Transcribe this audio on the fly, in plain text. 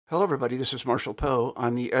Hello, everybody. This is Marshall Poe.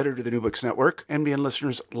 I'm the editor of the New Books Network. NBN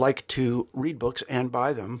listeners like to read books and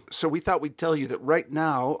buy them. So we thought we'd tell you that right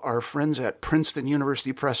now, our friends at Princeton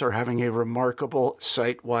University Press are having a remarkable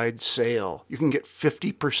site-wide sale. You can get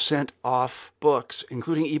 50% off books,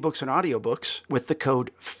 including ebooks and audiobooks, with the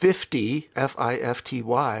code 50,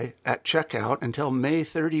 F-I-F-T-Y, at checkout until May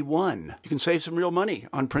 31. You can save some real money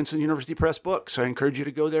on Princeton University Press books. I encourage you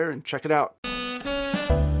to go there and check it out.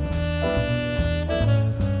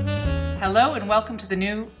 Hello and welcome to the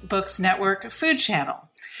New Books Network Food Channel.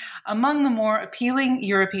 Among the more appealing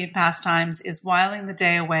European pastimes is whiling the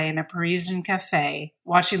day away in a Parisian cafe,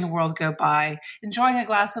 watching the world go by, enjoying a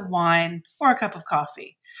glass of wine or a cup of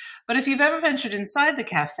coffee. But if you've ever ventured inside the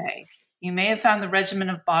cafe, you may have found the regimen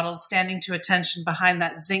of bottles standing to attention behind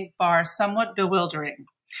that zinc bar somewhat bewildering.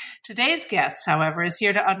 Today's guest, however, is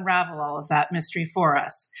here to unravel all of that mystery for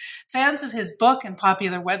us. Fans of his book and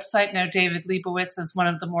popular website know David Lebowitz as one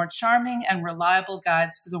of the more charming and reliable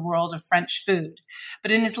guides to the world of French food.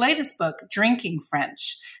 But in his latest book, Drinking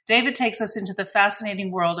French, David takes us into the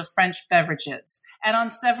fascinating world of French beverages and on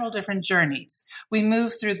several different journeys. We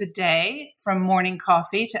move through the day from morning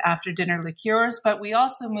coffee to after-dinner liqueurs, but we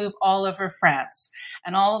also move all over France.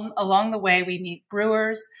 And all along the way, we meet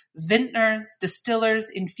brewers, vintners,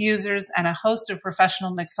 distillers, infusers, and a host of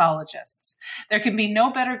professional mixologists. There can be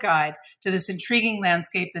no better guide to this intriguing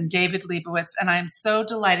landscape than David Lebowitz, and I am so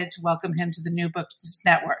delighted to welcome him to the New Books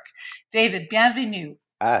Network. David, bienvenue.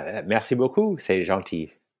 Merci beaucoup, c'est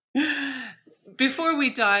gentil. Before we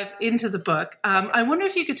dive into the book, I wonder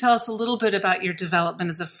if you could tell us a little bit about your development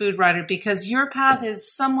as a food writer, because your path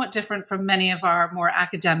is somewhat different from many of our more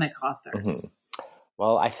academic authors. Mm-hmm.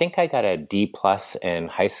 Well, I think I got a D+ in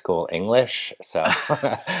high school English, so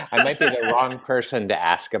I might be the wrong person to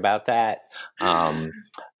ask about that.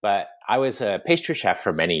 But I was a pastry chef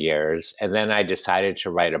for many years, and then I decided to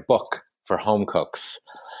write a book for home cooks.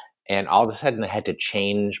 And all of a sudden, I had to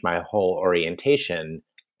change my whole orientation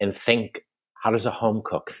and think, how does a home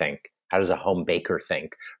cook think? How does a home baker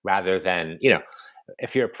think? Rather than,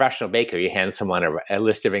 if you're a professional baker, you hand someone a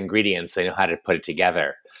list of ingredients, they know how to put it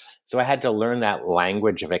together. So I had to learn that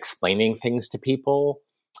language of explaining things to people,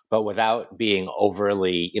 but without being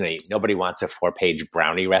overly, nobody wants a 4-page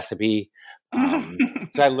brownie recipe.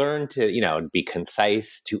 So I learned to, be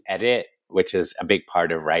concise, to edit, which is a big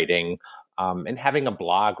part of writing. And having a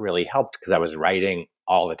blog really helped because I was writing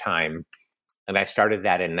all the time. And I started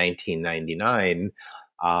that in 1999.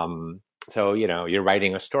 So, you're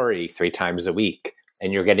writing a story 3 times a week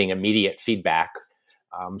and you're getting immediate feedback.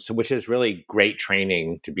 Which is really great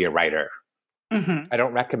training to be a writer. Mm-hmm. I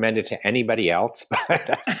don't recommend it to anybody else,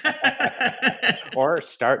 but or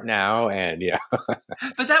start now and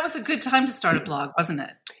But that was a good time to start a blog, wasn't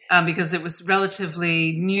it? Because it was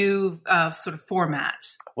relatively new sort of format.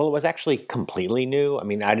 Well, it was actually completely new. I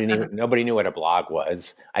mean, nobody knew what a blog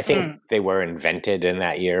was. I think they were invented in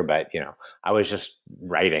that year, but I was just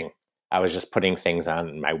writing. I was just putting things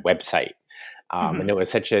on my website, and it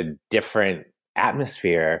was such a different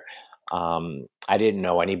atmosphere. I didn't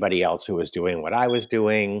know anybody else who was doing what I was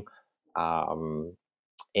doing. And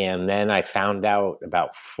then I found out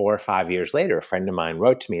about 4 or 5 years later, a friend of mine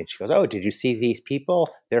wrote to me and she goes, "Oh, did you see these people?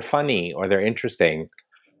 They're funny or they're interesting."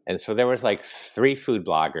 And so there was like 3 food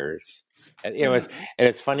bloggers. And and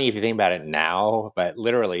it's funny if you think about it now, but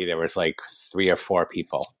literally there was like 3 or 4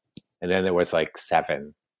 people. And then there was like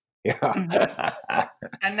 7.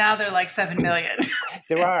 And now they're like 7 million.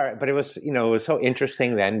 There are, but it was, it was so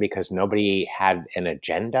interesting then because nobody had an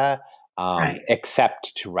agenda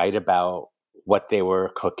except to write about what they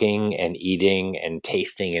were cooking and eating and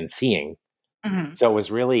tasting and seeing. Mm-hmm. So it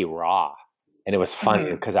was really raw and it was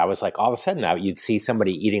fun because I was like, all of a sudden now you'd see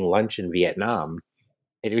somebody eating lunch in Vietnam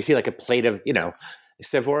and you see like a plate of,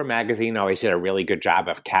 Saveur magazine always did a really good job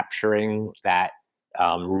of capturing that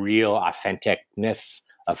real authenticness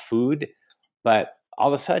of food, but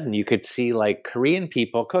all of a sudden you could see like Korean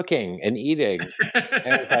people cooking and eating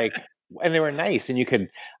and it's like, and they were nice and you could,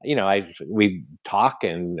 we talk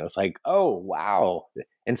and it was like, oh, wow.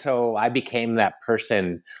 And so I became that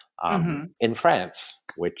person in France,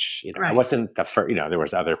 which, I wasn't the first, there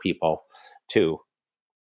was other people too.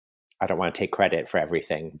 I don't want to take credit for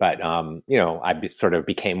everything, but, I sort of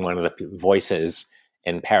became one of the voices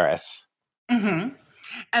in Paris. Mm-hmm.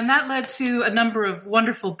 And that led to a number of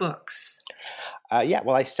wonderful books.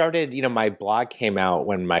 Well, I started, my blog came out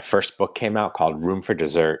when my first book came out called Room for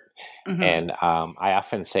Dessert. Mm-hmm. And I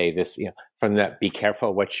often say this, from the Be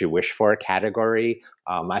Careful What You Wish For category,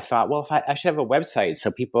 I thought, well, I should have a website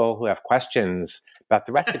so people who have questions about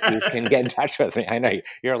the recipes can get in touch with me. I know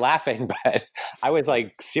you're laughing, but I was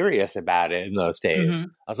like serious about it in those days. Mm-hmm.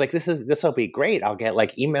 I was like, this will be great. I'll get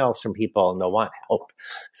like emails from people and they'll want help.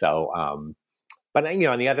 So, but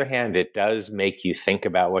on the other hand, it does make you think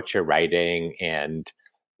about what you're writing. And,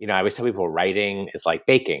 I always tell people writing is like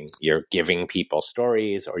baking. You're giving people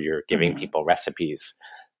stories or you're giving people recipes.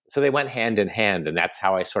 So they went hand in hand. And that's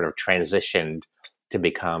how I sort of transitioned to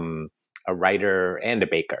become a writer and a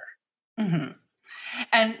baker. Mm-hmm.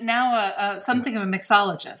 And now something of a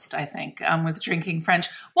mixologist, I think, with Drinking French.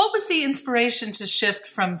 What was the inspiration to shift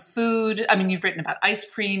from food? I mean, you've written about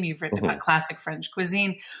ice cream, you've written about classic French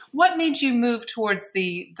cuisine. What made you move towards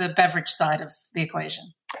the beverage side of the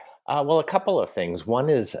equation? Well, a couple of things. One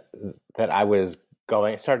is that I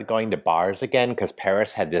started going to bars again because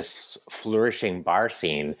Paris had this flourishing bar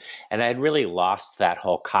scene, and I had really lost that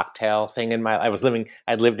whole cocktail thing in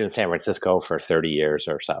I'd lived in San Francisco for 30 years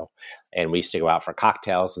or so, and we used to go out for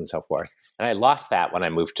cocktails and so forth. And I lost that when I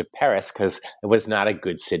moved to Paris because it was not a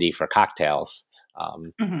good city for cocktails.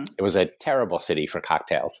 It was a terrible city for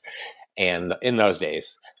cocktails, and in those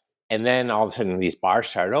days. And then all of a sudden these bars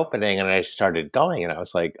started opening and I started going and I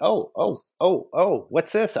was like, oh,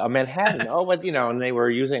 what's this? A Manhattan. Oh, what, and they were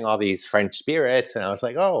using all these French spirits. And I was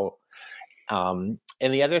like, oh. And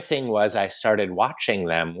the other thing was I started watching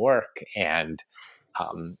them work. And,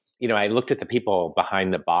 I looked at the people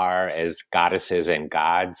behind the bar as goddesses and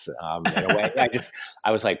gods in a way.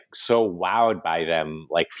 I was like so wowed by them,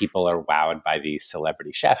 like people are wowed by these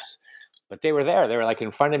celebrity chefs. But they were there. They were like in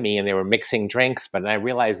front of me and they were mixing drinks. But I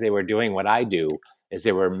realized they were doing what I do, is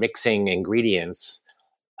they were mixing ingredients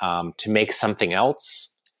to make something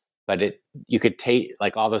else. But you could taste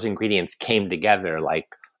like all those ingredients came together like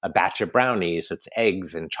a batch of brownies. It's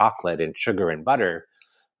eggs and chocolate and sugar and butter.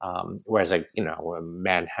 Whereas a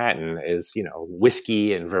Manhattan is,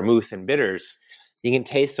 whiskey and vermouth and bitters. You can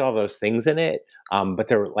taste all those things in it, but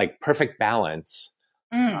they're like perfect balance.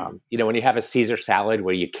 When you have a Caesar salad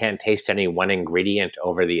where you can't taste any one ingredient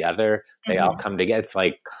over the other, they all come together. It's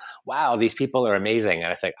like, wow, these people are amazing.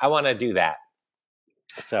 And it's like, I want to do that.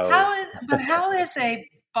 So, how is a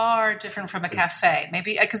bar different from a cafe?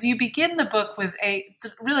 Maybe because you begin the book with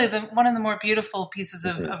one of the more beautiful pieces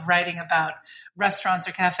of writing about restaurants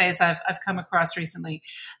or cafes I've come across recently.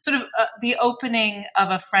 Sort of the opening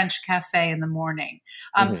of a French cafe in the morning.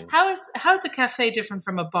 How is a cafe different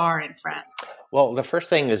from a bar in France? Well, the first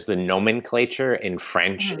thing is the nomenclature in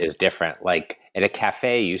French is different. Like at a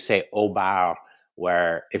cafe, you say au bar,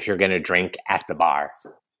 where if you're going to drink at the bar.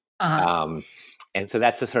 And so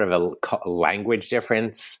that's a sort of a language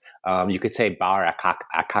difference. You could say bar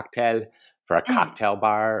à cocktail for a cocktail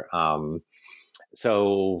bar.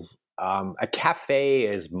 A cafe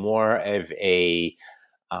is more of a,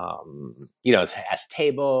 it has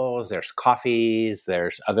tables, there's coffees,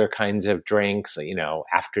 there's other kinds of drinks,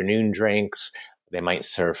 afternoon drinks. They might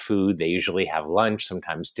serve food. They usually have lunch,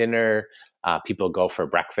 sometimes dinner. People go for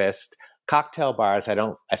breakfast. Cocktail bars,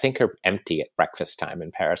 I think are empty at breakfast time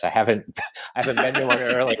in Paris. I haven't been to one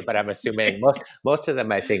early, but I'm assuming most of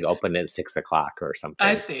them I think open at 6:00 or something.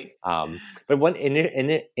 I see. But one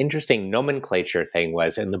an interesting nomenclature thing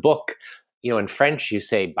was in the book. In French you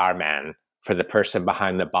say barman for the person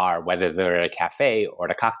behind the bar, whether they're at a cafe or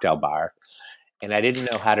at a cocktail bar, and I didn't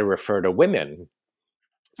know how to refer to women.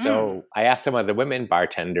 So I asked some of the women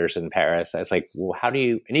bartenders in Paris, I was like, well, how do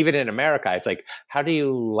you, and even in America, I was like, how do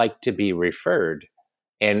you like to be referred?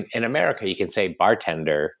 And in America, you can say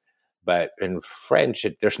bartender, but in French,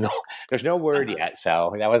 there's no word yet.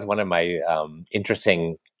 So that was one of my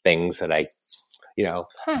interesting things that I,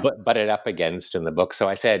 butted up against in the book. So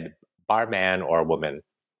I said barman or woman.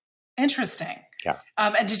 Interesting. Yeah.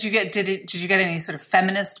 And did you get any sort of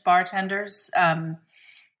feminist bartenders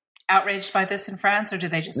outraged by this in France, or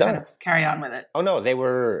did they just kind of carry on with it? Oh no,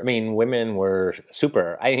 women were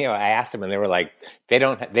super. I asked them and they were like, they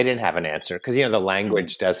didn't have an answer because, the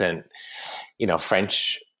language doesn't,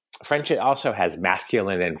 French it also has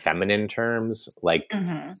masculine and feminine terms. Like,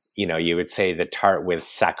 you would say the tart with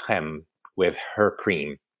sa crème, with her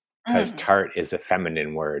cream, because tart is a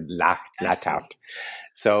feminine word, la tarte.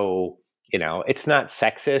 So, it's not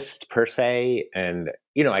sexist per se. And,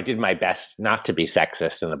 I did my best not to be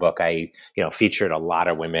sexist in the book. I, featured a lot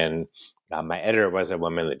of women. My editor was a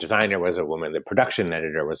woman. The designer was a woman. The production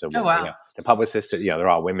editor was a woman. Oh, wow. The publicist, they're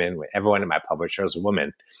all women. Everyone in my publisher was a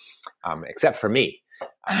woman, except for me,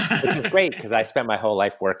 which is great because I spent my whole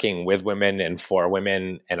life working with women and for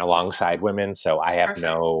women and alongside women. So I have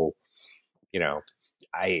no,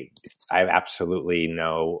 I have absolutely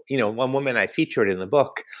no, one woman I featured in the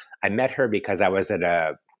book, I met her because I was at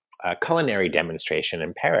a culinary demonstration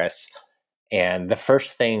in Paris. And the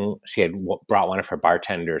first thing, she had brought one of her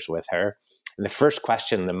bartenders with her. And the first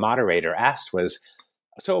question the moderator asked was,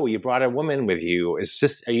 so you brought a woman with you.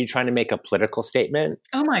 Are you trying to make a political statement?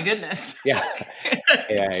 Oh my goodness. Yeah.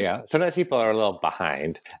 Yeah. Sometimes people are a little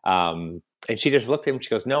behind. And she just looked at him. She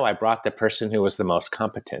goes, no, I brought the person who was the most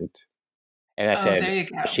competent. And I said, there you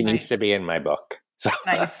go. She needs to be in my book. So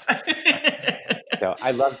nice. So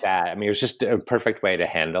I love that. I mean, it was just a perfect way to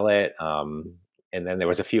handle it. And then there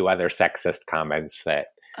was a few other sexist comments that.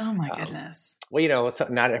 Oh my goodness. Well,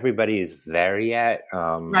 not everybody's there yet.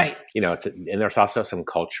 Right. And there's also some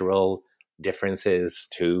cultural differences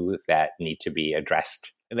too that need to be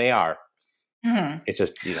addressed, and they are. Mm-hmm. It's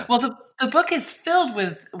just, Well, the book is filled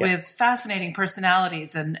with fascinating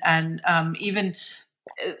personalities, and even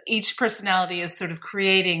each personality is sort of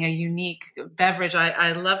creating a unique beverage.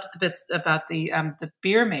 I loved the bits about the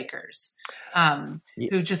beer makers,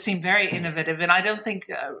 who just seem very innovative. And I don't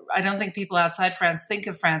think people outside France think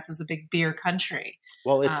of France as a big beer country.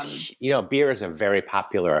 Well, it's beer is a very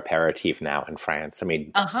popular aperitif now in France. I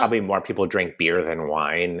mean, probably more people drink beer than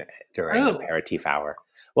wine during aperitif hour.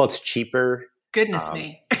 Well, it's cheaper. Goodness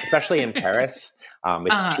me, especially in Paris,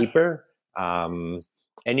 it's cheaper.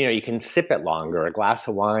 And, you can sip it longer. A glass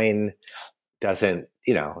of wine doesn't,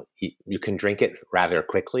 you can drink it rather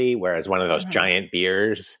quickly. Whereas one of those giant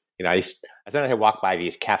beers, I sometimes walk by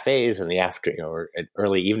these cafes in the or at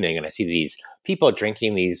early evening, and I see these people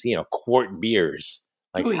drinking these, quart beers.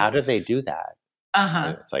 Like, how do they do that?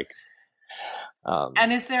 And it's like,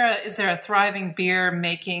 and is there a thriving beer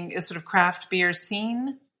making, a sort of craft beer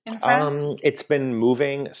scene in France? It's been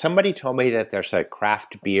moving. Somebody told me that there's a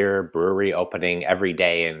craft beer brewery opening every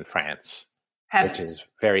day in France, which is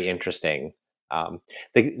very interesting.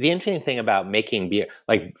 The interesting thing about making beer,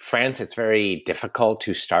 like France, it's very difficult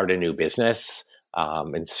to start a new business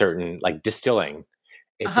in certain, like distilling.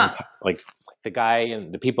 It's like the guy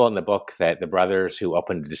and the people in the book, that the brothers who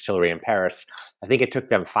opened a distillery in Paris, I think it took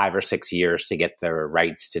them 5 or 6 years to get their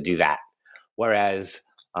rights to do that. Whereas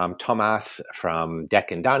Thomas from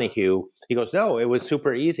Deck and Donahue, he goes, no, it was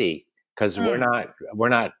super easy because we're not,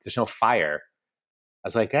 there's no fire. I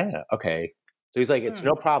was like, okay. So he's like, it's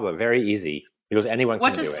no problem, very easy. He goes, anyone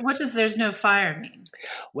can do it. What does there's no fire mean?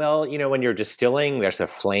 Well, when you're distilling, there's a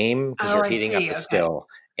flame because you're heating up the still.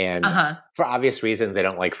 And for obvious reasons, they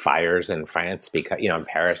don't like fires in France because, in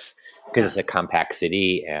Paris, because it's a compact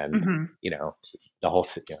city and, the whole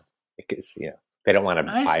city, they don't want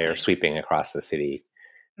a fire sweeping across the city.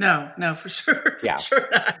 No, for sure. Yeah. For sure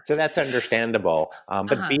not. So that's understandable.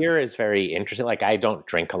 But beer is very interesting. Like, I don't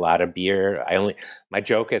drink a lot of beer. My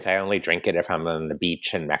joke is I only drink it if I'm on the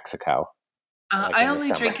beach in Mexico. I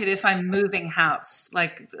only drink it if I'm moving house.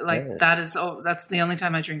 Like that's the only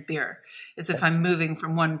time I drink beer is if I'm moving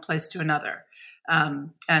from one place to another.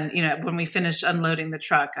 And when we finish unloading the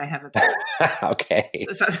truck, I have a beer. Okay.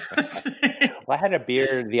 Well, I had a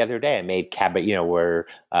beer the other day. I made cabbage.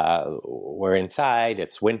 We're inside.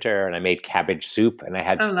 It's winter, and I made cabbage soup, and I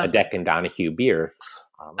had a Deck and Donahue beer.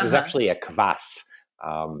 It was actually a kvass.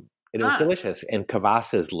 It was delicious. And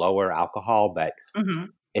kvass is lower alcohol, but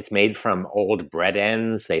it's made from old bread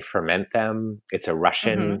ends. They ferment them. It's a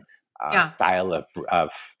Russian style of.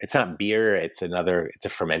 It's not beer. It's a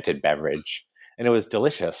fermented beverage. And it was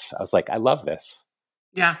delicious. I was like, I love this.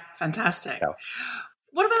 Yeah, fantastic. So.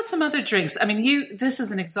 What about some other drinks? I mean, this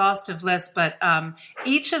is an exhaustive list, but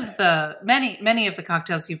each of the many of the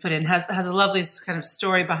cocktails you put in has a lovely kind of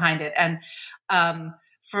story behind it. And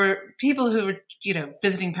for people who are,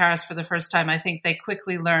 visiting Paris for the first time, I think they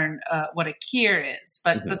quickly learn what a kir is.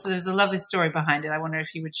 But there's a lovely story behind it. I wonder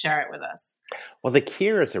if you would share it with us. Well, the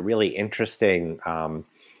kir is a really interesting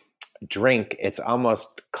drink. It's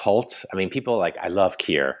almost cult. I mean, people like, I love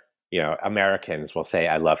kir. Americans will say,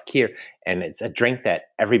 I love kir. And it's a drink that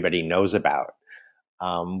everybody knows about.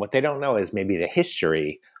 What they don't know is maybe the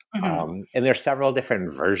history. And there's several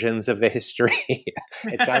different versions of the history.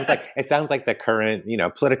 It sounds like the current,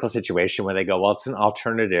 political situation where they go, well, it's an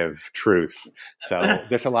alternative truth. So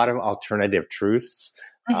there's a lot of alternative truths.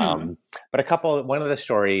 But one of the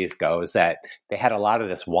stories goes that they had a lot of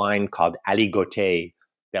this wine called Aligoté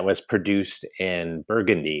that was produced in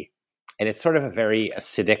Burgundy. And it's sort of a very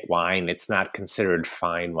acidic wine. It's not considered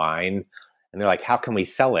fine wine. And they're like, how can we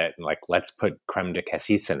sell it? And let's put creme de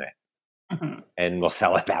cassis in it. And we'll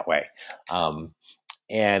sell it that way.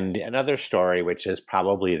 And another story, which is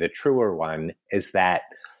probably the truer one, is that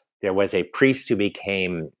there was a priest who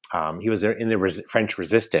became, he was in the French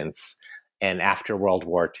resistance. And after World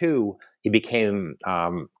War II, he became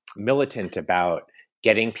militant about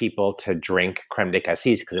getting people to drink creme de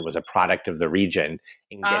cassis because it was a product of the region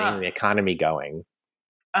and getting the economy going.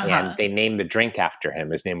 and Uh-huh. they named the drink after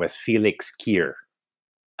him. His name was Felix Kier.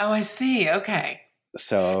 Oh, I see. Okay.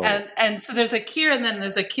 So, And so there's a Kier, and then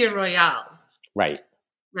there's a Kier Royale. right.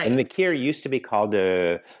 And Right. the Kier used to be called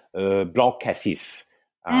a Blanc Cassis,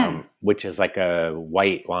 which is like a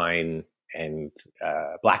white wine and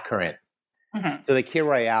black currant. Mm-hmm. So the Kier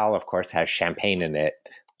Royale, of course, has champagne in it,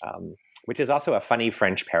 which is also a funny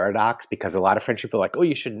French paradox because a lot of French people are like, oh,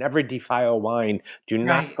 you should never defile wine. Do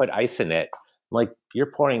not Right. put ice in it. I'm like, you're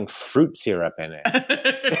pouring fruit syrup in it.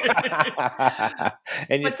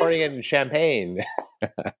 And you're pouring it in champagne.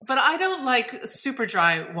 But I don't like super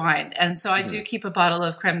dry wine, and so I do keep a bottle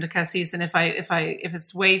of creme de cassis. And if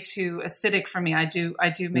it's way too acidic for me, I do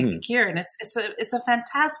make a Kier, and it's a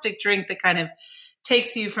fantastic drink that kind of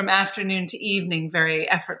takes you from afternoon to evening very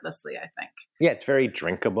effortlessly, I think. Yeah, it's very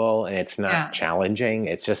drinkable and it's not challenging.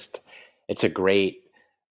 It's a great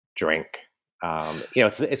drink.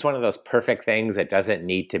 It's one of those perfect things that doesn't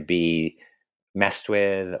need to be messed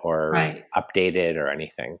with or updated or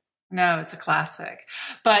anything. No, it's a classic.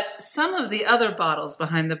 But some of the other bottles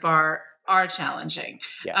behind the bar are challenging.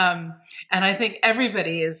 Yes. And I think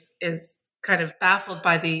everybody is kind of baffled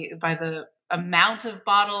by the amount of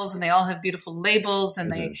bottles, and they all have beautiful labels,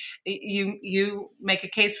 and you make a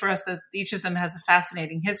case for us that each of them has a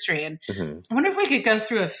fascinating history. And I wonder if we could go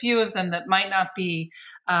through a few of them that might not be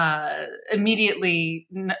immediately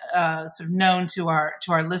sort of known to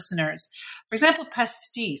our listeners. For example,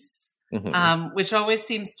 pastis. Which always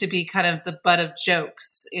seems to be kind of the butt of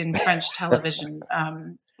jokes in French television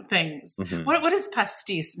things. What is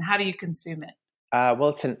pastis, and how do you consume it? Well,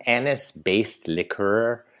 it's an anise-based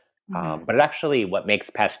liqueur, but actually what makes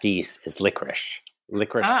pastis is licorice.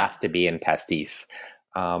 Licorice has to be in pastis.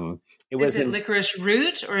 Is it licorice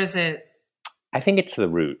root, or is it? I think it's the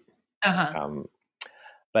root.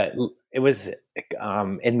 But it was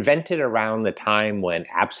invented around the time when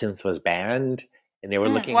absinthe was banned. And they were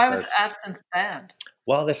looking. Why was absinthe banned?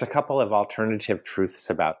 Well, there's a couple of alternative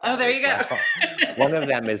truths about that. Oh, there you go. One of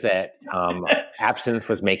them is that absinthe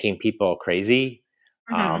was making people crazy,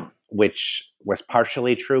 which was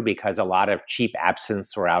partially true because a lot of cheap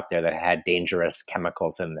absinthes were out there that had dangerous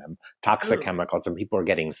chemicals in them, toxic chemicals, and people were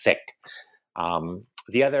getting sick.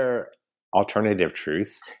 The other alternative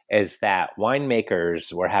truth is that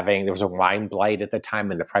winemakers were there was a wine blight at the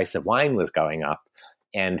time, and the price of wine was going up,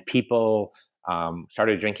 and people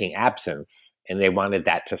started drinking absinthe, and they wanted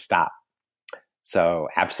that to stop. So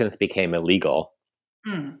absinthe became illegal,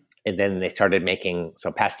 and then they started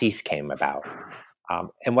so pastis came about.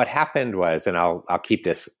 And what happened was, and I'll keep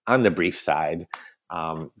this on the brief side,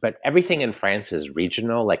 but everything in France is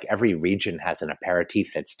regional. Like every region has an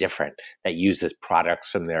aperitif that's different, that uses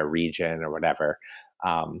products from their region or whatever.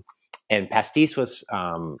 And pastis was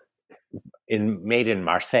made in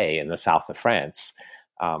Marseille in the south of France.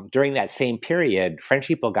 During that same period, French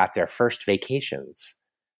people got their first vacations.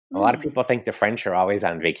 A lot of people think the French are always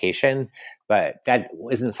on vacation, but that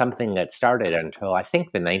isn't something that started until I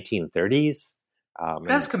think the 1930s.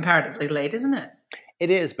 That's comparatively late, isn't it?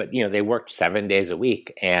 It is, but they worked 7 days a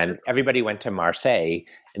week, and everybody went to Marseille,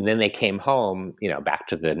 and then they came home, back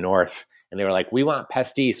to the north, and they were like, "We want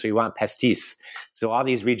pastis, we want pastis." So all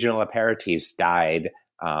these regional aperitifs died,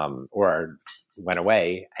 or went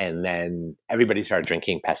away, and then everybody started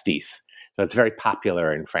drinking pastis. So it's very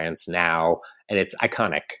popular in France now, and it's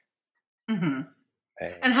iconic. And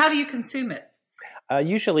how do you consume it?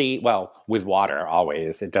 Usually, with water,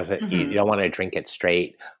 always. It doesn't, you don't want to drink it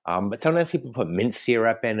straight. But sometimes people put mint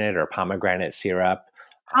syrup in it or pomegranate syrup.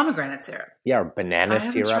 Pomegranate syrup? Yeah, or banana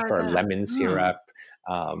syrup or lemon syrup.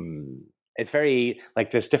 It's very,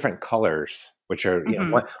 there's different colors, which are,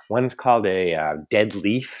 one's called a dead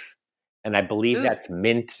leaf. And I believe that's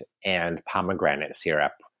mint and pomegranate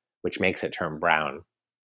syrup, which makes it turn brown.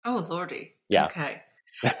 Oh, Lordy. Yeah. Okay.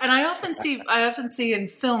 And I often see in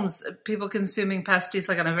films people consuming pastis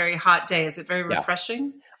on a very hot day. Is it very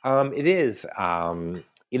refreshing? It is. And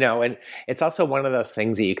it's also one of those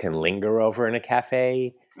things that you can linger over in a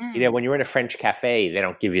cafe. When you're in a French cafe, they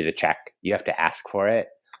don't give you the check. You have to ask for it.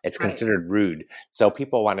 It's considered rude. So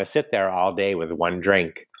people want to sit there all day with one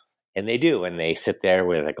drink. And they do, and they sit there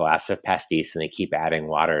with a glass of pastis, and they keep adding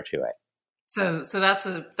water to it. So that's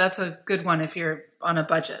a good one if you're on a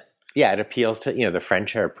budget. Yeah, it appeals to the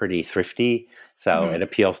French are pretty thrifty, so it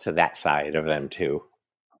appeals to that side of them too.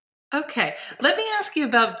 Okay, let me ask you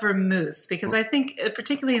about vermouth, because I think,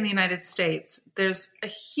 particularly in the United States, there's a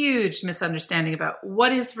huge misunderstanding about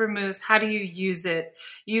what is vermouth, how do you use it.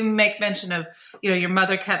 You make mention of, your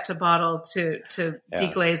mother kept a bottle to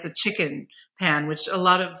deglaze a chicken pan, which a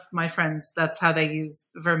lot of my friends, that's how they use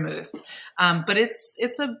vermouth. But it's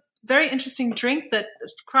very interesting drink that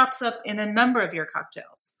crops up in a number of your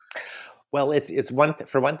cocktails. Well, it's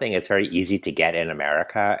for one thing, it's very easy to get in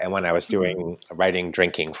America. And when I was writing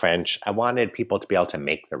Drinking French, I wanted people to be able to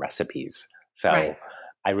make the recipes. So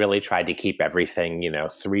I really tried to keep everything,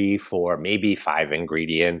 3, 4, maybe 5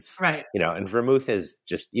 ingredients. Right. And vermouth is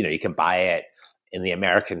just, you can buy it in the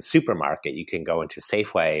American supermarket. You can go into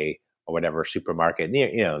Safeway or whatever supermarket,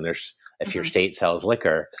 and there's, if your state sells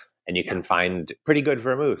liquor, and you can find pretty good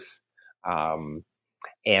vermouth.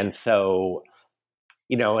 And so,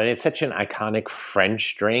 and it's such an iconic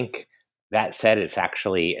French drink. That said, it's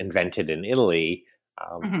actually invented in Italy.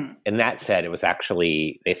 And that said, it was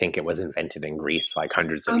actually, they think it was invented in Greece like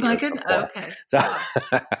hundreds of years my goodness. before. Okay. So,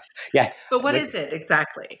 yeah. But what is it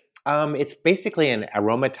exactly? It's basically an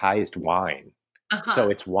aromatized wine. So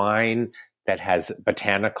it's wine that has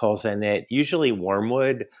botanicals in it, usually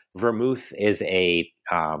wormwood. Vermouth is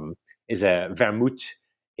vermouth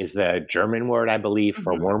is the German word, I believe,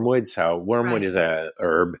 for wormwood. So wormwood is a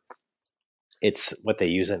herb. It's what they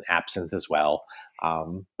use in absinthe as well.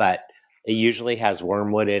 But it usually has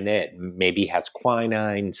wormwood in it, maybe has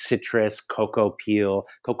quinine, citrus, cocoa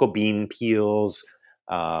bean peels,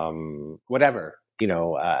 whatever,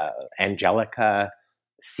 angelica,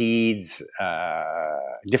 seeds,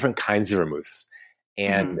 different kinds of vermouth.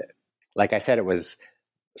 And like I said, it was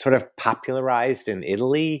sort of popularized in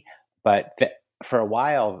Italy, but for a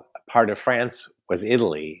while, part of France was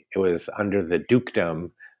Italy. It was under the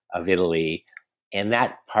dukedom of Italy. And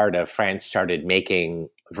that part of France started making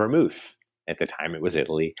vermouth. At the time, it was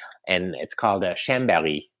Italy. And it's called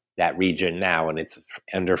Chambéry, that region now. And it's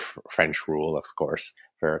under French rule, of course,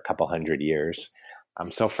 for a couple hundred years.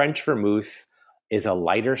 So French vermouth is a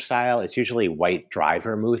lighter style. It's usually white dry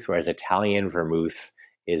vermouth, whereas Italian vermouth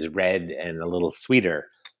is red and a little sweeter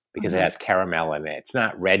because it has caramel in it. It's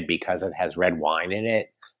not red because it has red wine in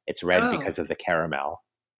it. It's red because of the caramel.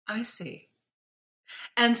 I see.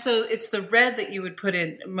 And so it's the red that you would put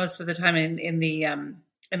in most of the time in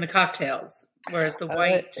the cocktails, whereas the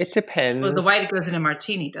white... it depends. Well, the white goes in a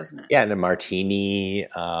martini, doesn't it? Yeah, in a martini.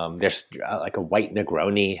 There's like a white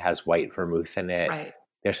Negroni has white vermouth in it. Right.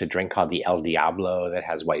 There's a drink called the El Diablo that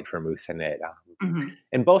has white vermouth in it.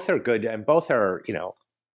 And both are good. And both are,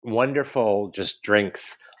 wonderful just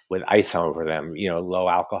drinks with ice over them, low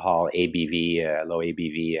alcohol, ABV, low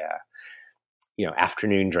ABV,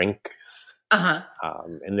 afternoon drinks.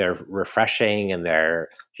 And they're refreshing, and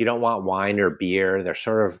if you don't want wine or beer, they're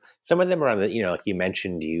sort of, some of them are on the, like you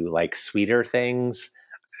mentioned, you like sweeter things,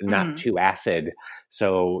 not too acid.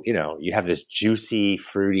 So, you have this juicy,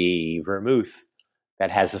 fruity vermouth that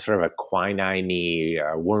has a sort of a quinine-y,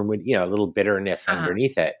 wormwood, a little bitterness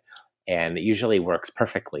underneath it. And it usually works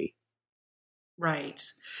perfectly. Right.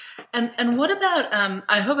 And what about,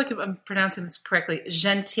 I hope I'm pronouncing this correctly,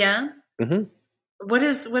 Gentian? What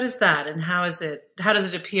is that, and how does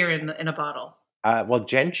it appear in a bottle? Well,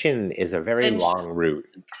 gentian is a very long root,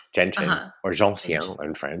 gentian or gentian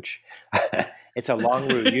in French. It's a long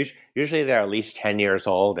root. Usually they're at least 10 years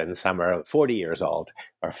old, and some are 40 years old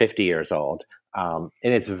or 50 years old. And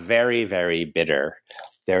it's very, very bitter.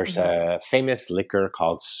 There's a famous liquor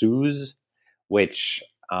called Suze, which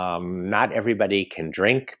not everybody can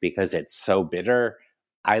drink because it's so bitter.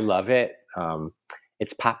 I love it.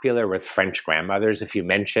 It's popular with French grandmothers. If you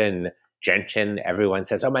mention gentian, everyone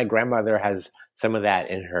says, "Oh, my grandmother has some of that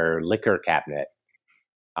in her liquor cabinet."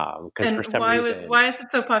 Because for some reason, why is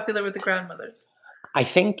it so popular with the grandmothers? I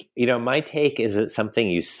think my take is it's something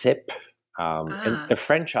you sip. And the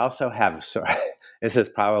French also have. This is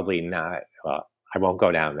probably not. Well, I won't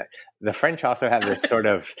go down that. The French also have this sort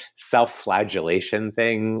of self-flagellation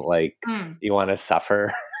thing, like you want to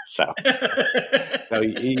suffer. So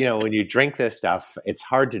when you drink this stuff, it's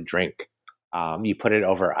hard to drink. You put it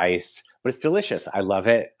over ice, but it's delicious. I love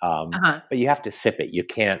it. But you have to sip it. You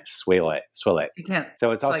can't swill it. You can't.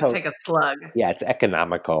 So it's also like take a slug. Yeah, it's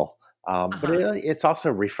economical, but it's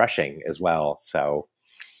also refreshing as well. So.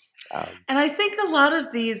 And I think a lot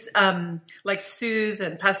of these, like Suze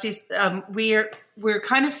and pastis, we're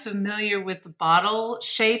kind of familiar with the bottle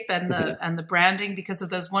shape and the branding because of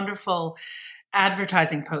those wonderful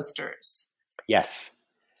advertising posters. Yes.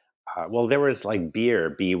 Well, there was like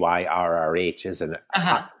beer, BYRRH,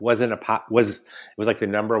 was like the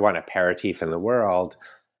number one aperitif in the world,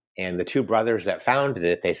 and the two brothers that founded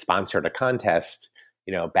it, they sponsored a contest,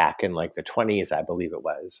 back in like the 1920s, I believe it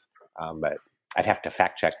was, but. I'd have to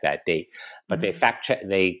fact check that date, but they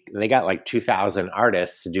got like 2,000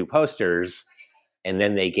 artists to do posters, and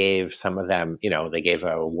then they gave some of them, they gave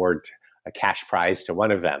a cash prize to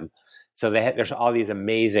one of them. So there's all these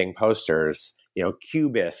amazing posters,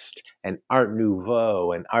 Cubist and Art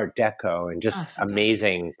Nouveau and Art Deco and just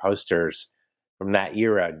amazing posters from that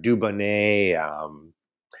era. Dubonnet,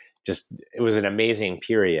 it was an amazing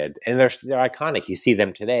period. And they're iconic. You see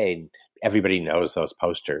them today, and everybody knows those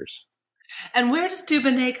posters. And where does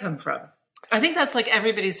Dubonnet come from? I think that's like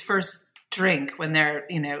everybody's first drink when they're,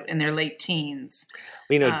 in their late teens.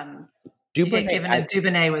 Dubonnet, you get given a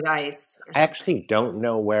Dubonnet with ice. I actually don't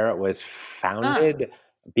know where it was founded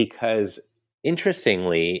because,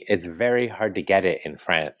 interestingly, it's very hard to get it in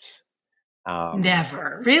France.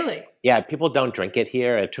 Never. Really? Yeah, people don't drink it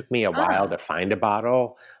here. It took me a while to find a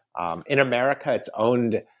bottle. In America, it's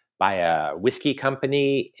owned by a whiskey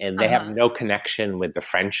company, and they have no connection with the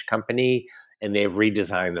French company, and they've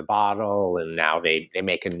redesigned the bottle, and now they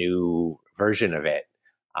make a new version of it.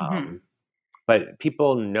 But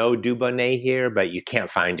people know Dubonnet here, but you can't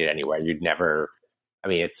find it anywhere. You'd never. I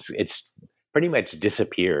mean, it's pretty much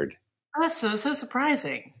disappeared. Oh, that's so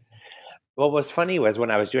surprising. What was funny was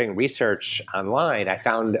when I was doing research online, I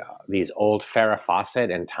found these old Farrah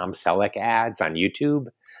Fawcett and Tom Selleck ads on YouTube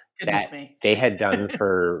they had done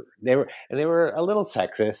they were a little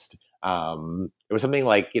sexist. It was something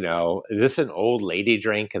like, is this an old lady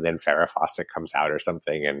drink? And then Farrah Fawcett comes out or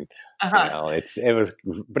something. And, it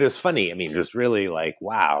was funny. I mean, it was really like,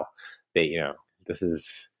 wow, this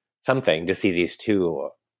is something to see these two,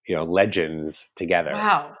 legends together.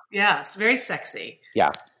 Wow. Yes. Very sexy.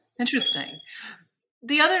 Yeah. Interesting.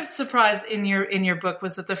 The other surprise in your book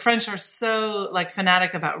was that the French are so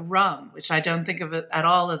fanatic about rum, which I don't think of it at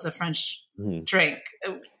all as a French drink.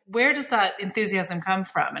 Where does that enthusiasm come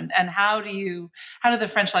from, and how do the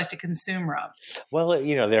French like to consume rum? Well,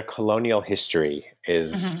 their colonial history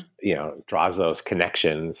is draws those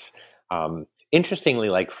connections.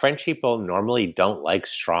 Interestingly, French people normally don't like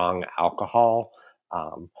strong alcohol,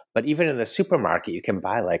 but even in the supermarket, you can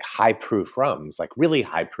buy high proof rums, really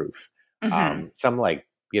high proof. Some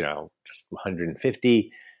just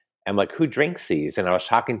 150. I'm like, who drinks these? And I was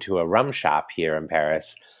talking to a rum shop here in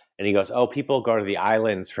Paris, and he goes, oh, people go to the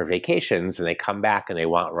islands for vacations and they come back and they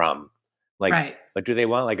want rum. But do they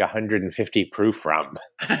want 150 proof rum?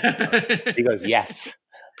 He goes, yes.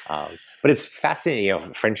 But it's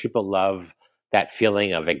fascinating. French people love that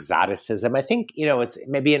feeling of exoticism. I think, it's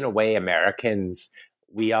maybe in a way Americans,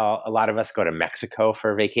 a lot of us go to Mexico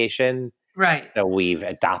for vacation. Right. So we've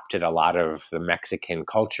adopted a lot of the Mexican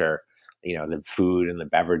culture, the food and the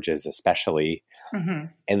beverages especially.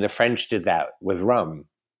 And the French did that with rum.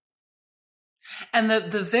 And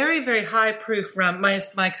the very, very high proof rum,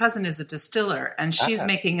 my cousin is a distiller, and she's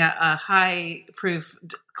making a high proof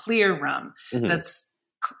clear rum that's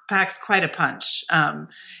packs quite a punch. But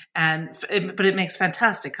it makes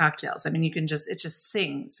fantastic cocktails. I mean, it just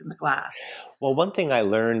sings in the glass. Well, one thing I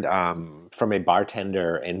learned from a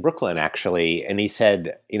bartender in Brooklyn, actually, and he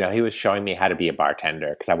said, he was showing me how to be a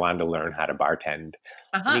bartender because I wanted to learn how to bartend.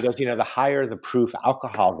 And he goes, the higher the proof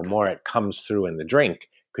alcohol, the more it comes through in the drink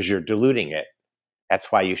because you're diluting it. That's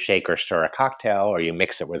why you shake or stir a cocktail or you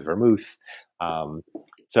mix it with vermouth.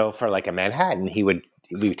 So for a Manhattan,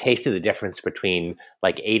 we tasted the difference between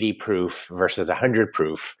 80 proof versus 100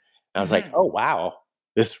 proof. And I was like, oh, wow,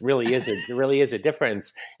 this really is a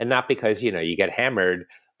difference. And not because, you get hammered,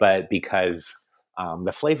 but because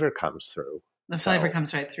the flavor comes through. The flavor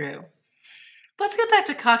comes right through. Let's get back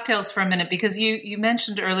to cocktails for a minute, because you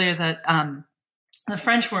mentioned earlier that the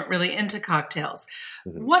French weren't really into cocktails.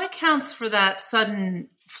 What accounts for that sudden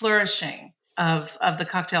flourishing of the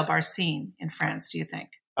cocktail bar scene in France, do you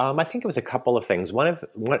think? I think it was a couple of things.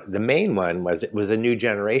 The main one was it was a new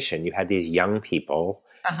generation. You had these young people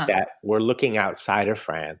that were looking outside of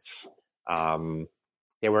France. There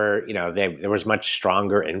was much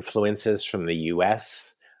stronger influences from the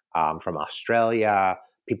U.S., from Australia.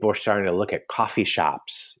 People were starting to look at coffee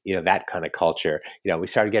shops, that kind of culture. We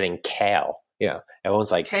started getting kale.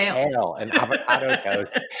 Everyone's like kale and avocado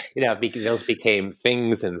toast. Those became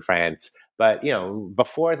things in France. But,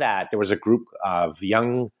 before that, there was a group of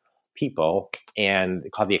young people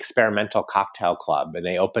called the Experimental Cocktail Club. And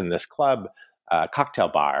they opened this club, cocktail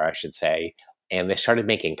bar, I should say, and they started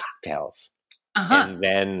making cocktails. And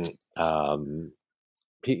then,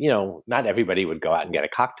 not everybody would go out and get a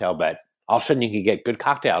cocktail, but all of a sudden you could get good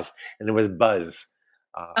cocktails. And there was buzz.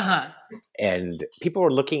 And people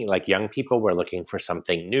were young people were looking for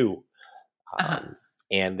something new.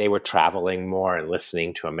 And they were traveling more and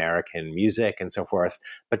listening to American music and so forth.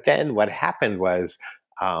 But then what happened was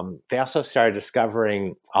they also started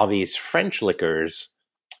discovering all these French liquors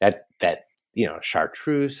that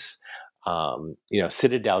chartreuse,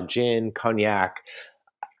 Citadel gin, cognac.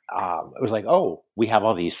 it was like, oh, we have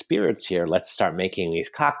all these spirits here. Let's start making these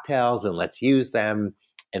cocktails and let's use them.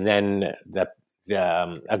 And then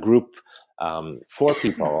a group, 4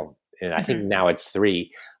 people, and I think now it's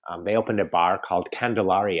 3, they opened a bar called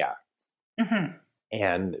Candelaria. Mm-hmm.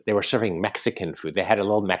 And they were serving Mexican food. They had a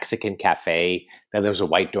little Mexican cafe. Then there was a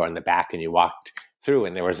white door in the back, and you walked through,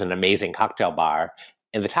 and there was an amazing cocktail bar.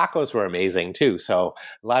 And the tacos were amazing, too. So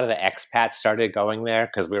a lot of the expats started going there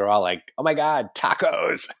because we were all like, oh, my God,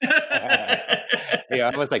 tacos.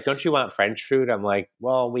 I was like, don't you want French food? I'm like,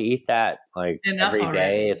 well, we eat that like Enough every already.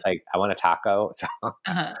 day. It's like, I want a taco.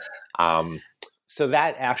 So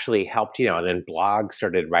that actually helped, and then blogs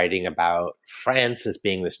started writing about France as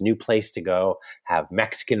being this new place to go, have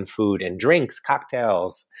Mexican food and drinks,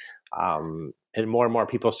 cocktails. And more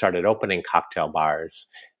people started opening cocktail bars,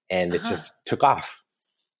 and it just took off.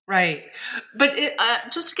 Right. But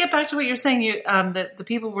just to get back to what you're saying, that the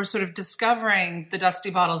people were sort of discovering the dusty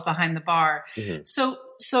bottles behind the bar. Mm-hmm. So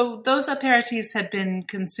those aperitifs had been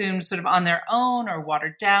consumed sort of on their own or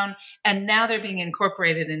watered down, and now they're being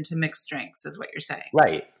incorporated into mixed drinks, is what you're saying.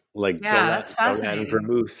 Right. Like, that's fascinating.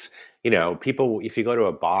 Vermouth, people, if you go to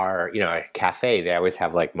a bar, a cafe, they always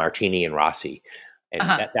have like martini and Rossi.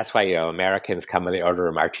 And that's why, Americans come and they order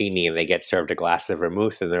a martini and they get served a glass of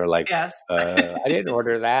vermouth and they're like, yes. I didn't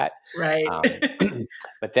order that. Right.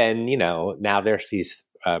 But then, now there's these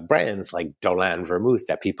brands like Dolin Vermouth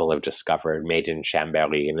that people have discovered made in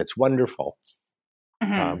Chambéry, and it's wonderful.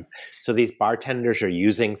 Mm-hmm. So these bartenders are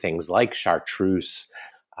using things like chartreuse,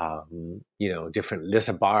 different, there's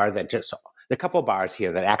a bar that a couple bars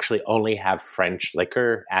here that actually only have French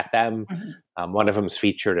liquor at them. Mm-hmm. One of them's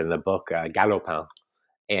featured in the book, Galopin.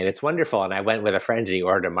 And it's wonderful. And I went with a friend and he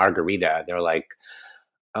ordered a margarita. They're like,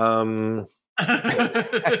 it's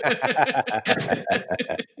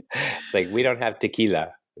like, we don't have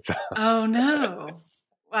tequila. So. Oh, no.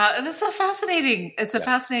 Wow, and it's a fascinating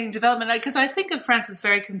development, because I think of France as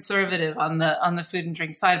very conservative on the food and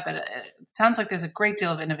drink side, but it sounds like there's a great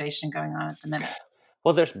deal of innovation going on at the minute.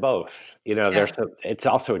 Well, there's both. It's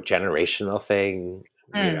also a generational thing.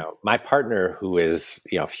 My partner, who is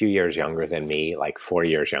a few years younger than me, like 4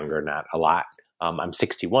 years younger, not a lot. I'm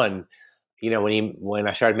 61. When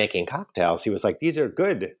I started making cocktails, he was like, "These are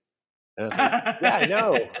good." And I was like, "Yeah, I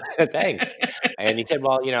know. Thanks." And he said,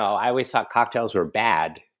 "Well, I always thought cocktails were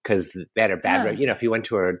bad because they had a bad. If you went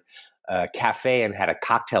to a cafe and had a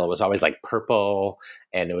cocktail, it was always like purple,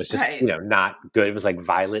 and it was just not good. It was like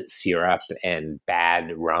violet syrup and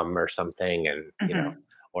bad rum or something, and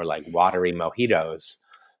or like watery mojitos."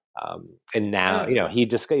 And now, he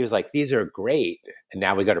was like, "These are great." And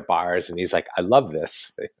now we go to bars and he's like, "I love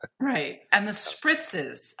this." Right. And the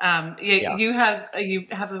spritzes, you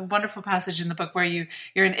have a wonderful passage in the book where you're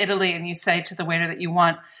in Italy and you say to the waiter that you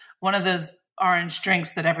want one of those orange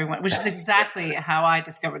drinks that everyone, which is exactly how I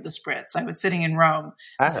discovered the spritz. I was sitting in Rome.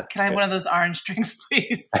 I said, "Can I have one of those orange drinks,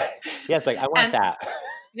 please?" Yeah. It's like, I want that.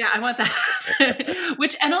 Yeah, I want that.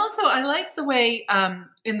 And also I like the way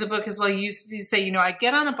in the book as well, you say, I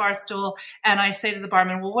get on a bar stool and I say to the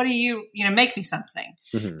barman, "Well, what do you make me something."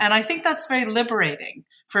 Mm-hmm. And I think that's very liberating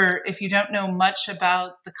for if you don't know much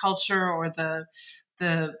about the culture or the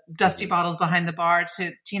dusty bottles behind the bar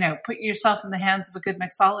to put yourself in the hands of a good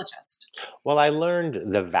mixologist. Well, I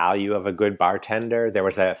learned the value of a good bartender. There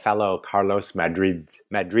was a fellow, Carlos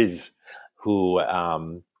Madriz, who,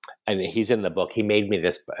 and he's in the book. He made me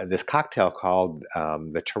this cocktail called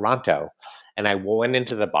the Toronto. And I went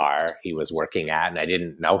into the bar he was working at, and I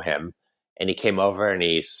didn't know him. And he came over and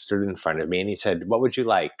he stood in front of me and he said, "What would you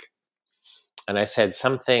like?" And I said,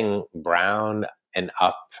 "Something brown and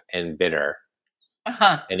up and bitter."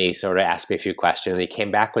 Uh-huh. And he sort of asked me a few questions. He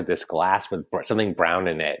came back with this glass with something brown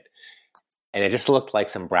in it. And it just looked like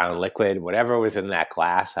some brown liquid. Whatever was in that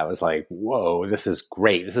glass, I was like, "Whoa, this is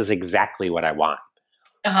great. This is exactly what I want."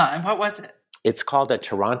 And what was it? It's called a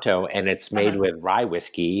Toronto, and it's made with rye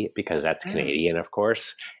whiskey because that's Canadian, of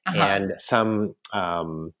course, and some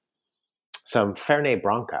Fernet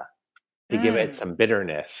Branca to give it some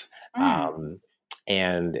bitterness.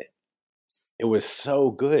 And it was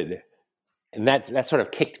so good. And that sort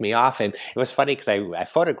of kicked me off. And it was funny because I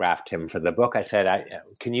photographed him for the book. I said,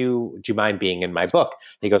 do you mind being in my book?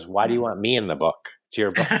 And he goes, "Why do you want me in the book? It's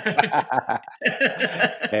your book."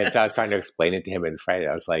 And so I was trying to explain it to him in French.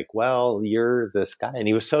 I was like, "Well, you're this guy." And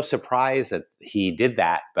he was so surprised that he did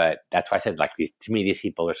that. But that's why I said, like, to me, these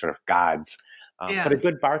people are sort of gods. But a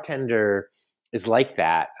good bartender is like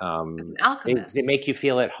that. It's an alchemist. They make you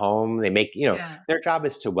feel at home. They make, their job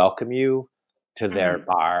is to welcome you to their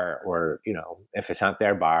bar, or, if it's not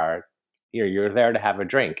their bar, you're there to have a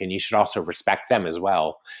drink, and you should also respect them as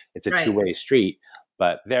well. It's a two-way street.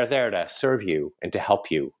 but they're there to serve you and to help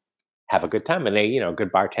you have a good time. And they, a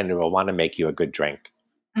good bartender will want to make you a good drink.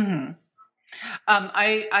 Mm-hmm.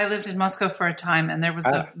 I lived in Moscow for a time, and there was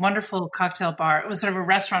a wonderful cocktail bar. It was sort of a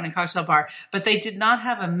restaurant and cocktail bar, but they did not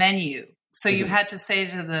have a menu. So you had to say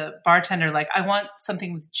to the bartender, like, I want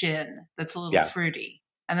something with gin that's a little fruity.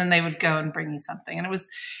 And then they would go and bring you something. And it was,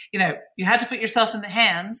 you had to put yourself in the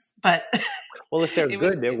hands, but... Well, if they're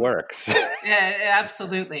good, it works. Yeah,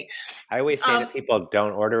 absolutely. I always say to people,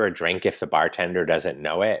 don't order a drink if the bartender doesn't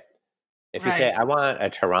know it. If you say, I want a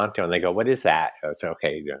Toronto, and they go, what is that? Oh, it's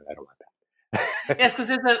okay, I don't want that. Yes, because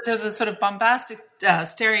there's a sort of bombastic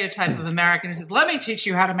stereotype of American who says, let me teach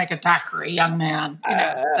you how to make a daiquiri, young man.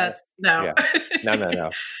 That's no. Yeah. No.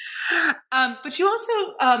 But you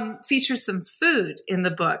also feature some food in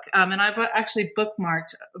the book. And I've actually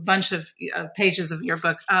bookmarked a bunch of pages of your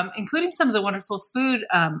book, including some of the wonderful food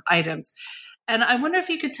items. And I wonder if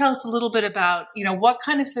you could tell us a little bit about, what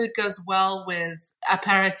kind of food goes well with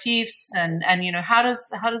aperitifs and how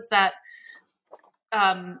does that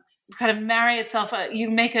kind of marry itself. You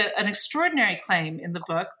make an extraordinary claim in the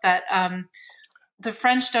book that the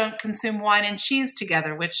French don't consume wine and cheese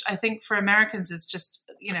together, which I think for Americans is just,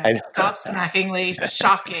 gobsmackingly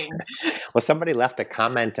shocking. Well, somebody left a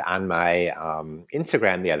comment on my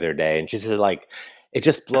Instagram the other day, and she said, it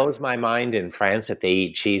just blows my mind in France that they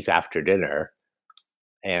eat cheese after dinner.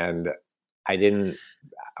 And I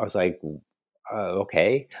was like,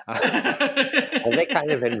 okay. Well, they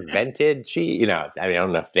kind of invented cheese. I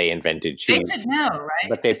don't know if they invented cheese. They should know, right?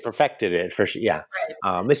 But they perfected it for sure. Yeah.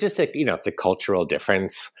 Right. It's just it's a cultural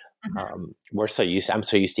difference. Mm-hmm. I'm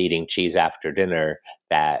so used to eating cheese after dinner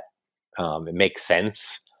that it makes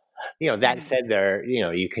sense. That said,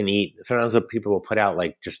 you can eat. Sometimes people will put out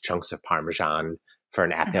just chunks of Parmesan for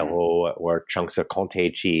an apéro, or chunks of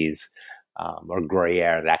Comté cheese, or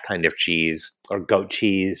Gruyere, that kind of cheese, or goat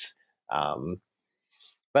cheese.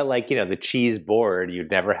 But the cheese board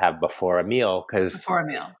you'd never have before a meal, because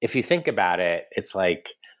if you think about it, it's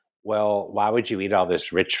well, why would you eat all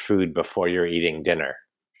this rich food before you're eating dinner?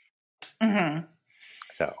 Mm-hmm.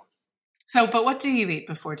 But what do you eat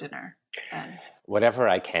before dinner? Whatever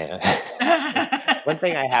I can. One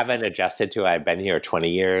thing I haven't adjusted to, I've been here 20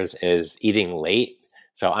 years, is eating late.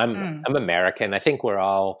 So I'm American. I think we're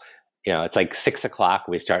all, it's 6:00,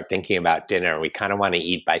 we start thinking about dinner. We kind of want to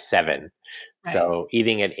eat by 7. Right. So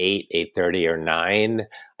eating at 8, 8:30 or 9,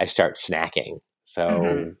 I start snacking.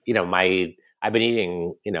 So, I've been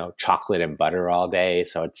eating, chocolate and butter all day.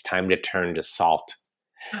 So it's time to turn to salt.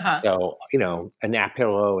 So, an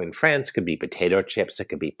apéro in France could be potato chips. It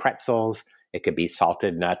could be pretzels. It could be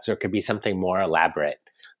salted nuts, or it could be something more elaborate,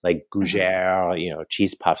 like gougère,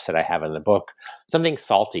 cheese puffs that I have in the book. Something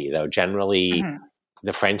salty, though. Generally,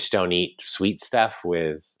 the French don't eat sweet stuff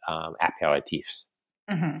with apéritifs.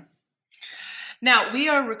 Mm-hmm. Now, we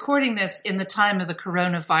are recording this in the time of the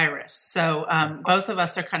coronavirus. So both of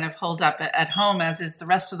us are kind of holed up at home, as is the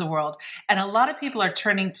rest of the world. And a lot of people are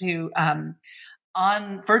turning to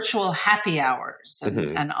on virtual happy hours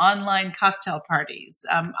and online cocktail parties.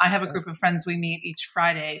 I have a group of friends we meet each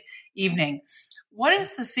Friday evening. What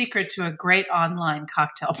is the secret to a great online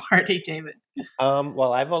cocktail party, David?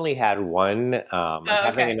 Well, I've only had one. I'm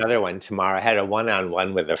having another one tomorrow. I had a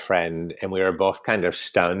one-on-one with a friend, and we were both kind of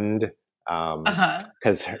stunned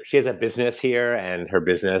because she has a business here, and her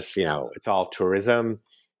business, it's all tourism.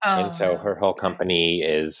 And so her whole company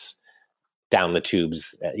is down the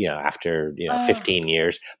tubes, after 15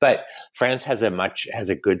 years. But France has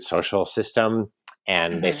a good social system,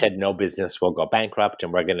 and they said no business will go bankrupt,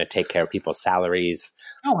 and we're going to take care of people's salaries.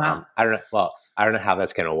 Oh wow! I don't know. Well, I don't know how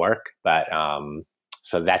that's going to work, but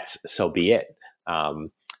so be it.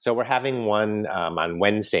 So we're having one on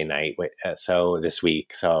Wednesday night. So this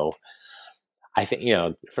week. So I think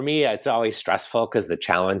for me, it's always stressful because the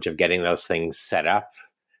challenge of getting those things set up.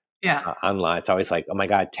 Yeah. Online. It's always oh my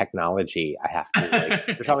God, technology. I have to,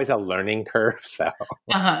 there's always a learning curve. So,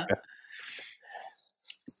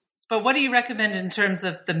 But what do you recommend in terms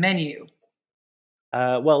of the menu?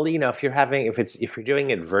 Well, if you're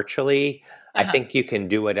doing it virtually, I think you can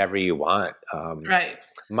do whatever you want. Right.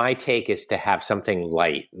 My take is to have something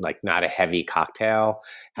light, not a heavy cocktail.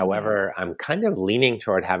 However, I'm kind of leaning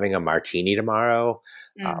toward having a martini tomorrow.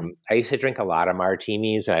 I used to drink a lot of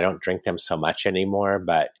martinis, and I don't drink them so much anymore,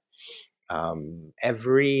 but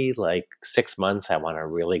every 6 months I want a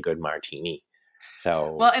really good martini.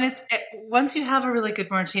 So and once you have a really good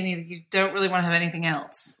martini, you don't really want to have anything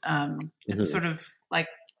else. It's sort of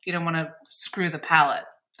you don't want to screw the palate.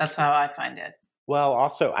 That's how I find it. Well,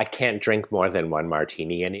 also I can't drink more than one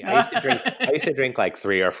martini. And I used to drink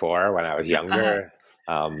 3 or 4 when I was younger.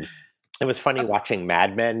 It was funny watching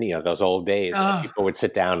Mad Men, those old days. Oh. People would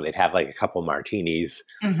sit down, they'd have like a couple martinis.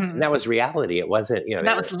 Mm-hmm. And that was reality. It wasn't,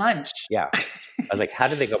 that was lunch. Yeah. I was like, how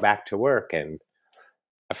did they go back to work? And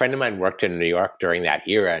a friend of mine worked in New York during that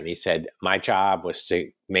era. And he said, my job was to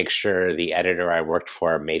make sure the editor I worked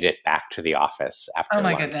for made it back to the office after lunch.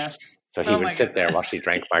 Oh, my goodness. So he would sit there while she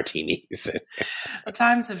drank martinis. Well,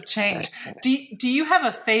 times have changed. Do you have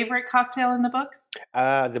a favorite cocktail in the book?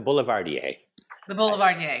 The Boulevardier. The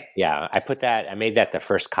Boulevardier. Yeah, I made that the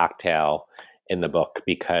first cocktail in the book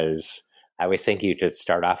because I always think you should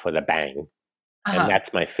start off with a bang. And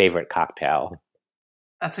that's my favorite cocktail.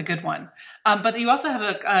 That's a good one. But you also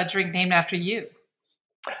have a drink named after you.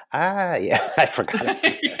 Yeah, I forgot.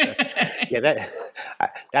 Yeah,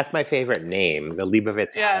 that's my favorite name, the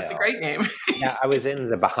Leibovitz. Yeah, it's a great name. Yeah, I was in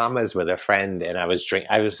the Bahamas with a friend, and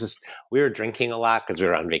we were drinking a lot because we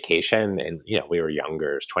were on vacation, and we were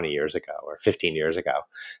younger, it was 20 years ago or 15 years ago,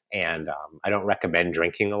 and I don't recommend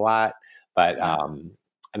drinking a lot, but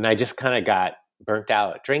and I just kind of got burnt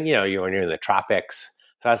out. When you're in the tropics,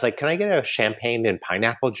 so I was like, "Can I get a champagne and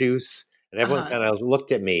pineapple juice?" And everyone kind of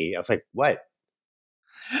looked at me. I was like, "What?"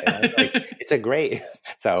 And I was like, it's a great.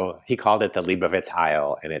 So he called it the Leibovitz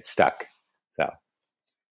Isle, and it stuck. So,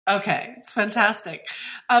 okay, it's fantastic.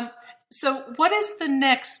 So, what is the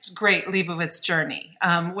next great Leibovitz journey?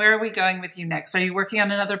 Where are we going with you next? Are you working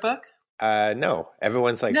on another book? No.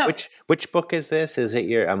 Everyone's like, No. which book is this? Is it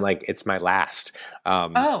your? I'm like, it's my last.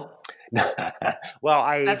 Well,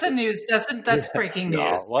 that's breaking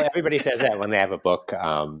news. Well, everybody says that when they have a book.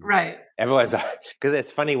 Right. Everyone's because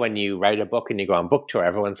it's funny when you write a book and you go on book tour.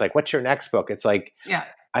 Everyone's like, "What's your next book?" It's like, yeah.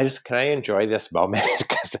 Can I enjoy this moment?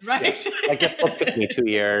 Right. Like this book took me 2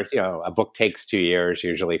 years. A book takes 2 years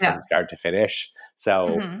usually from start to finish.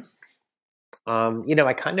 So,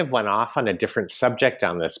 I kind of went off on a different subject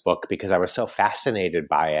on this book because I was so fascinated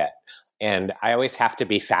by it, and I always have to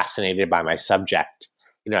be fascinated by my subject.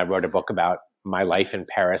 I wrote a book about my life in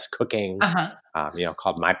Paris cooking,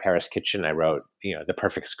 called My Paris Kitchen. I wrote, The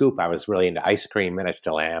Perfect Scoop. I was really into ice cream, and I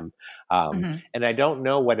still am. And I don't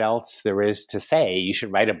know what else there is to say. You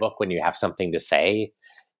should write a book when you have something to say.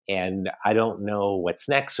 And I don't know what's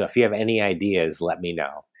next. So if you have any ideas, let me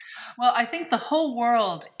know. Well, I think the whole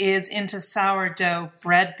world is into sourdough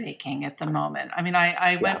bread baking at the moment. I mean,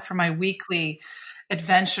 I went for my weekly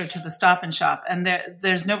adventure to the Stop and Shop, and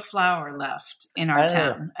there's no flour left in our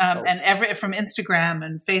town. And from Instagram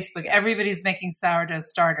and Facebook, everybody's making sourdough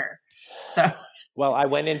starter. So, well, I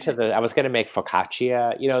went into I was going to make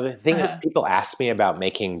focaccia. The thing is, people ask me about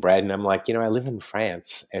making bread, and I'm like, I live in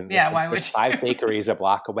France, and there's 5 bakeries a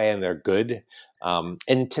block away, and they're good.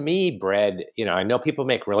 And to me, bread, I know people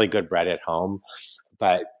make really good bread at home,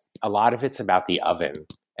 but a lot of it's about the oven,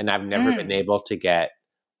 and I've never been able to get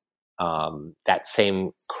that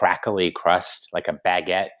same crackly crust, like a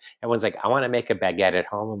baguette. Everyone's like, I want to make a baguette at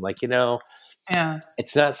home. I'm like,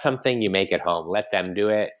 it's not something you make at home. Let them do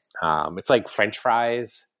it. It's like French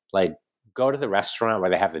fries. Like, go to the restaurant where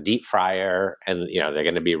they have the deep fryer, and they're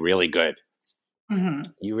going to be really good. Mm-hmm.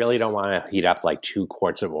 You really don't want to heat up like 2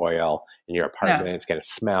 quarts of oil in your apartment. It's going to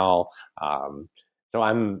smell. So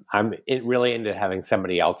I'm really into having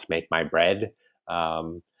somebody else make my bread.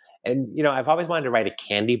 And, I've always wanted to write a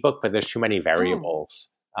candy book, but there's too many variables.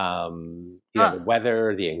 The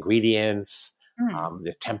weather, the ingredients,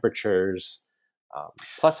 the temperatures.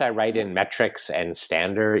 Plus, I write in metrics and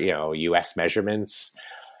standard, U.S. measurements.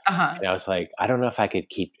 And I was like, I don't know if I could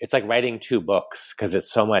keep. It's like writing 2 books because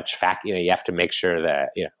it's so much fact. You have to make sure that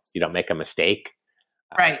you don't make a mistake.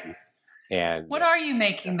 Right. And what are you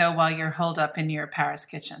making though while you're holed up in your Paris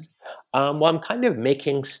kitchen? Well, I'm kind of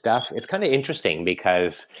making stuff. It's kind of interesting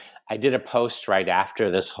because I did a post right after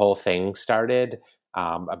this whole thing started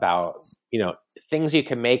about things you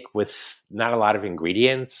can make with not a lot of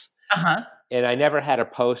ingredients. And I never had a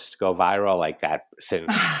post go viral like that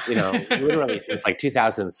since, literally since like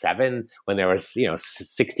 2007 when there was,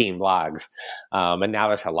 16 blogs. And now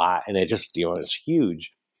there's a lot, and it just, it's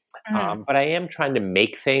huge. But I am trying to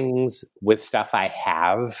make things with stuff I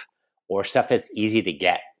have or stuff that's easy to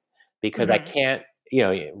get because I can't,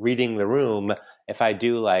 reading the room, if I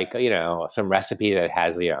do like, some recipe that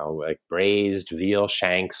has, like braised veal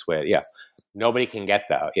shanks with, nobody can get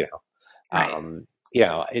that, Right.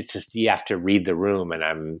 It's just, you have to read the room.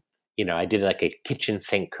 And I did like a kitchen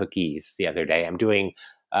sink cookies the other day. I'm doing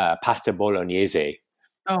pasta bolognese.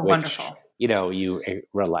 Oh, which, wonderful.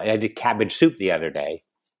 I did cabbage soup the other day.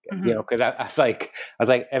 Because I was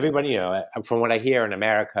like, everybody, from what I hear in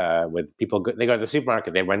America with people, they go to the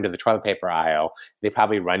supermarket, they run to the toilet paper aisle, they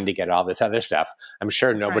probably run to get all this other stuff. I'm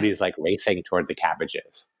sure nobody's like racing toward the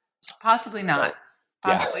cabbages. Possibly not.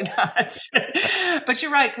 Possibly not. But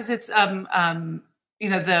you're right, because it's the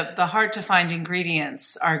hard to find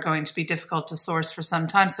ingredients are going to be difficult to source for some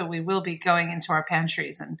time. So we will be going into our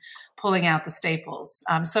pantries and pulling out the staples.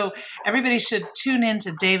 So everybody should tune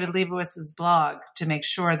into David Leibowitz's blog to make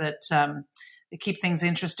sure that they keep things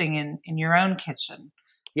interesting in your own kitchen.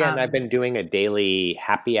 Yeah, and I've been doing a daily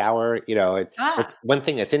happy hour. It's one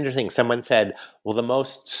thing that's interesting. Someone said, well, the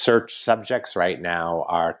most searched subjects right now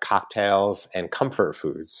are cocktails and comfort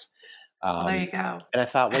foods. There you go. And I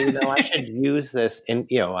thought, well, I should use this. On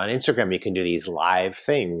Instagram, you can do these live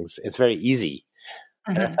things. It's very easy.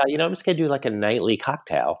 Mm-hmm. And I thought, I'm just going to do like a nightly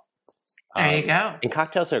cocktail. There you go. And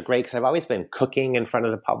cocktails are great because I've always been cooking in front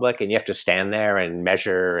of the public, and you have to stand there and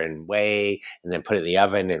measure and weigh and then put it in the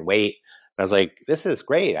oven and wait. I was like, this is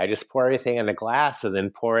great. I just pour everything in a glass and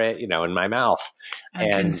then pour it, in my mouth. And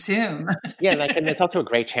consume. Yeah, and it's also a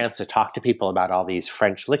great chance to talk to people about all these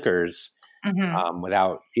French liquors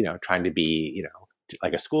without, trying to be,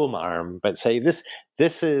 like a schoolmarm, but say this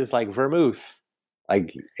is like vermouth.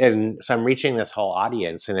 And so I'm reaching this whole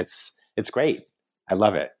audience, and it's great. I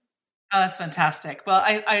love it. Oh, that's fantastic. Well,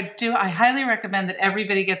 I highly recommend that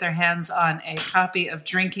everybody get their hands on a copy of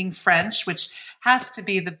Drinking French, which has to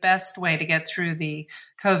be the best way to get through the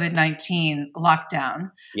COVID-19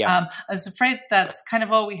 lockdown. Yes. I was afraid that's kind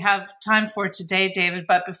of all we have time for today, David.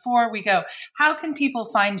 But before we go, how can people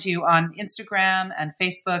find you on Instagram and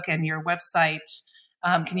Facebook and your website?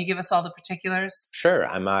 Can you give us all the particulars? Sure.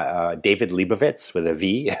 I'm David Leibovitz with a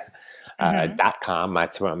V. .com.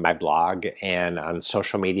 That's my blog, and on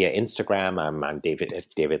social media, Instagram, I'm on David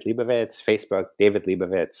Leibovitz, Facebook, David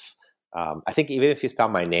Leibovitz. I think even if you spell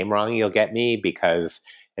my name wrong, you'll get me because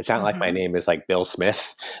it's not like my name is like Bill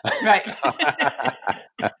Smith. Right.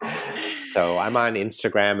 So I'm on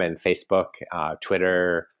Instagram and Facebook,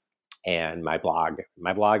 Twitter, and my blog.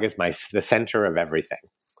 My blog is the center of everything.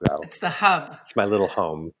 So it's the hub. It's my little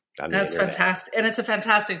home. That's fantastic. And it's a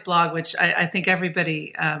fantastic blog, which I think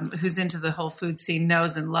everybody who's into the whole food scene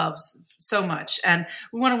knows and loves so much. And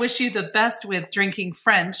we want to wish you the best with Drinking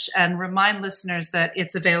French and remind listeners that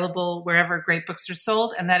it's available wherever great books are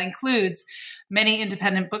sold. And that includes many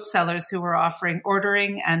independent booksellers who are offering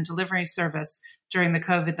ordering and delivery service during the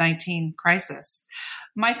COVID-19 crisis.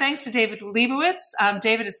 My thanks to David Leibovitz.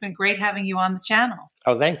 David, it's been great having you on the channel.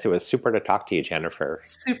 Oh, thanks. It was super to talk to you, Jennifer.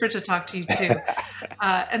 Super to talk to you, too.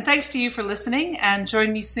 And thanks to you for listening. And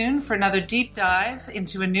join me soon for another deep dive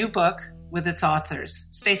into a new book with its authors.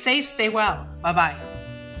 Stay safe, stay well. Bye-bye.